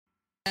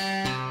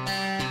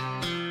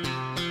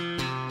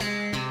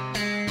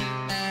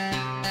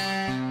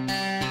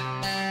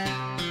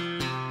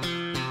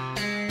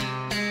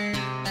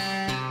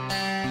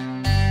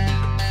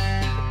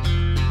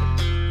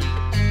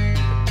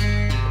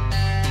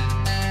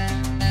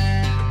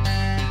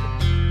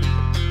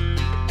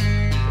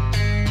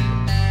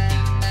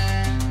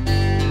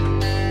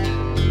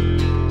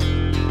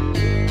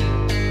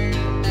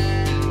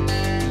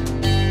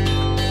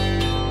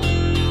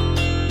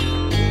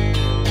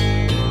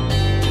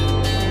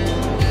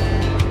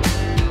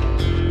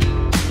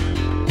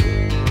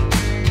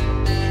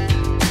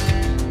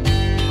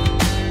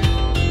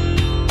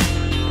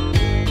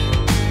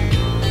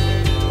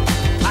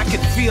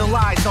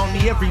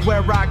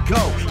everywhere I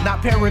go.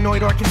 Not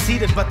paranoid or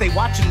conceited, but they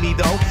watching me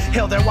though.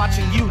 Hell, they're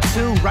watching you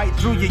too, right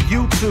through your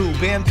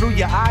YouTube and through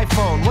your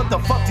iPhone. What the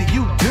fuck do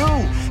you do?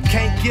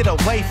 Can't get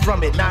away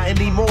from it, not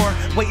anymore.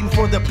 Waiting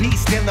for the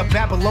beast and the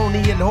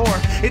Babylonian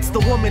whore. It's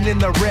the woman in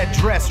the red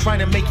dress trying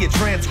to make you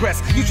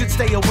transgress. You should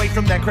stay away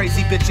from that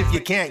crazy bitch if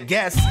you can't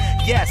guess.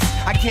 Yes,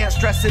 I can't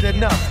stress it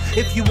enough.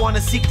 If you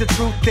wanna seek the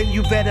truth, then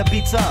you better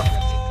be tough.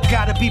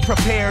 Gotta be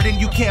prepared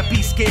and you can't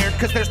be scared,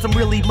 cause there's some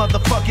really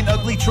motherfucking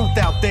ugly truth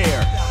out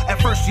there.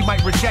 At first you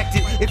might reject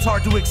it, it's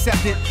hard to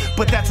accept it,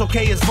 but that's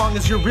okay as long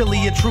as you're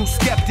really a true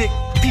skeptic.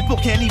 People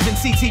can't even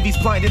see, TV's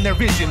blind in their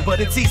vision, but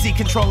it's easy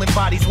controlling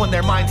bodies when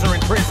their minds are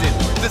in prison.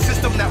 The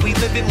system that we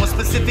live in was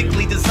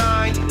specifically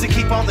designed to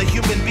keep all the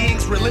human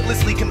beings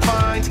relentlessly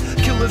confined.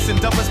 Kill us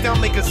and dumb us down,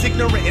 make us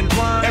ignorant and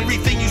blind.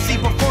 Everything you see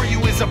before you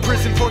is a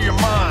prison for your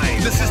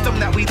mind. The system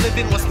that we live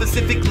in was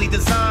specifically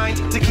designed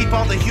to keep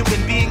all the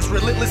human beings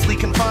relentlessly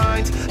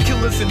confined.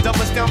 Kill us and dumb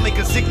us down, make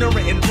us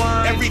ignorant and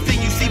blind.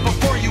 Everything you see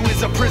before you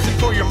is a prison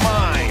for your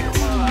mind.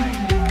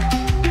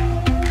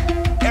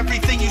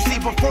 Everything you see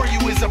before you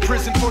is a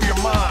prison for your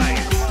mind.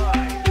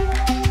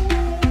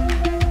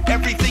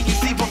 Everything you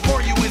see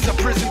before you is a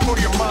prison for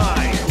your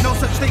mind. No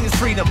such thing as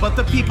freedom, but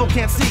the people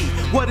can't see.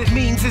 What it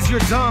means is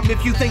you're dumb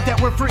if you think that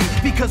we're free,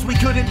 because we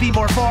couldn't be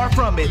more far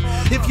from it.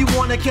 If you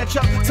wanna catch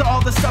up to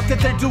all the stuff that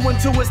they're doing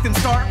to us, then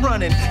start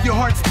running. Your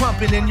heart's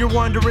pumping and you're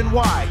wondering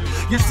why.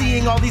 You're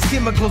seeing all these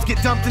chemicals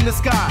get dumped in the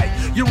sky.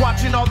 You're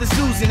watching all this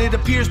news and it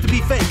appears to be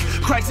fake.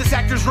 Crisis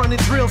actors running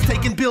drills,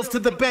 taking bills to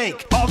the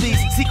bank. All these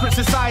secret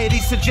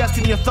societies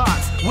suggesting your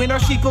thoughts. When are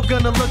sheeple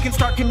gonna look and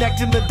start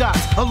connecting the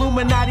dots?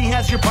 Illuminati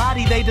has your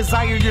body, they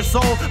desire your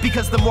soul,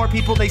 because the more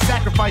people they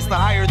sacrifice, the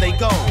higher they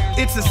go.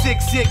 It's a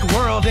sick, sick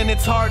world and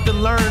it's hard to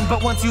learn,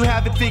 but once you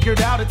have it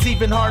figured out, it's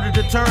even harder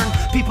to turn.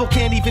 People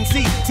can't even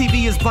see,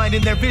 TV is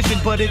blinding their vision,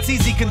 but it's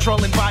easy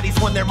controlling bodies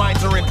when their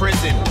minds are in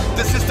prison.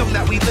 The system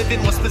that we live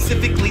in was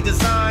specifically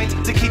designed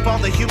to keep all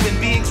the human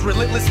beings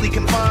relentlessly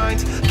confined.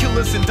 Kill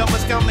us and dumb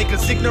us down, make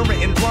us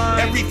ignorant and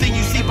blind. Everything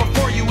you see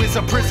before you is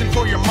a prison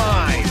for your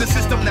mind. The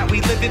system that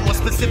we live in was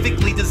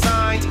specifically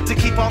designed to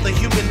keep all the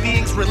human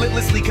beings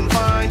relentlessly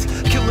confined.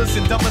 Kill us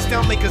and dumb us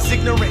down, make us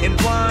ignorant and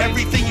blind.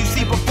 Everything you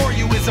see before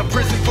you is a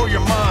prison for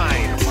your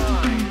mind.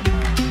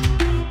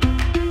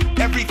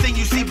 Everything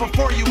you see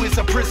before you is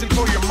a prison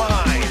for your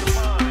mind.